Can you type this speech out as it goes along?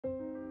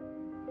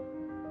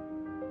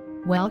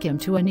Welcome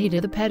to Anita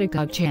the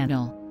Pedagogue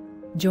channel.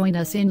 Join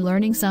us in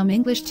learning some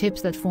English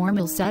tips at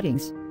formal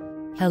settings.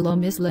 Hello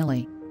Miss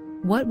Lily.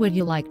 What would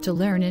you like to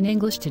learn in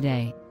English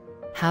today?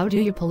 How do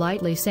you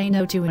politely say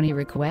no to any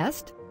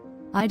request?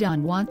 I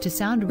don't want to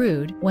sound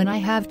rude when I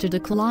have to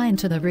decline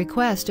to the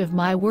request of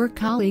my work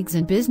colleagues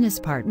and business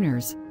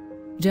partners.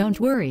 Don't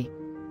worry.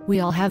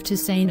 We all have to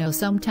say no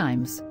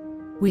sometimes.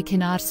 We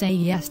cannot say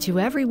yes to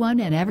everyone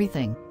and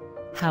everything.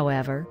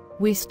 However,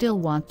 we still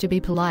want to be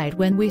polite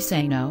when we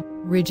say no,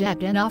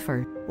 reject an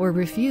offer, or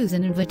refuse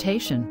an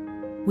invitation.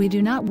 We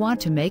do not want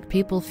to make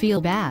people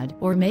feel bad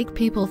or make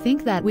people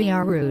think that we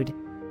are rude.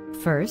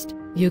 First,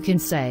 you can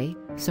say,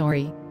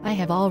 "Sorry, I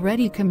have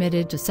already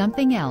committed to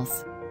something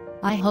else.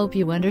 I hope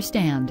you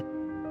understand."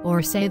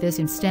 Or say this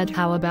instead,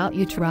 "How about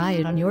you try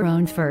it on your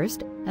own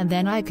first, and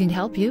then I can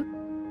help you?"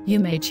 You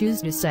may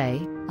choose to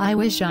say, "I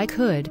wish I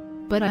could,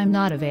 but I'm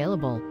not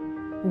available."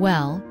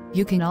 Well,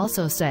 you can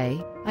also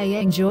say, "I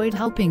enjoyed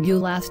helping you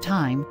last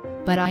time,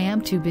 but I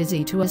am too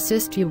busy to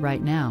assist you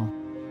right now."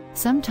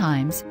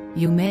 Sometimes,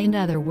 you may in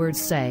other words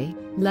say,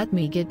 "Let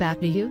me get back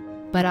to you,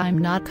 but I'm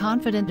not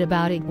confident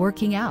about it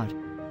working out."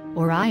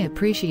 Or, "I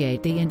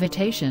appreciate the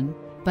invitation,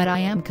 but I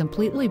am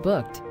completely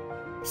booked."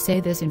 Say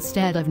this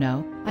instead of,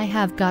 "No, I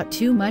have got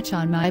too much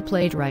on my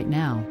plate right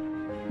now."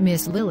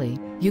 Miss Lily,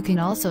 you can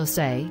also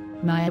say,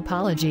 "My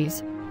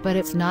apologies, but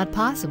it's not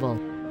possible."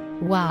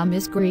 Wow,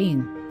 Miss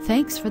Green,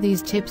 thanks for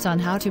these tips on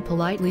how to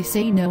politely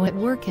say no at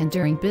work and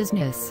during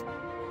business.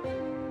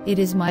 It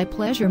is my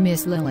pleasure,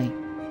 Miss Lily.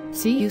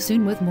 See you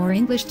soon with more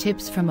English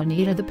tips from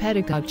Anita the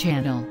Pedagogue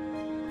channel.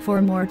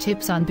 For more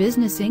tips on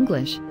business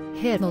English,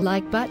 hit the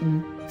like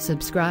button,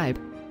 subscribe.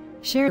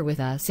 Share with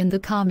us in the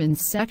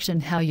comments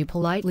section how you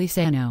politely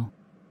say no.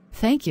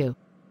 Thank you.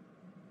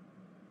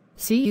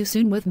 See you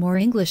soon with more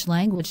English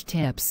language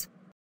tips.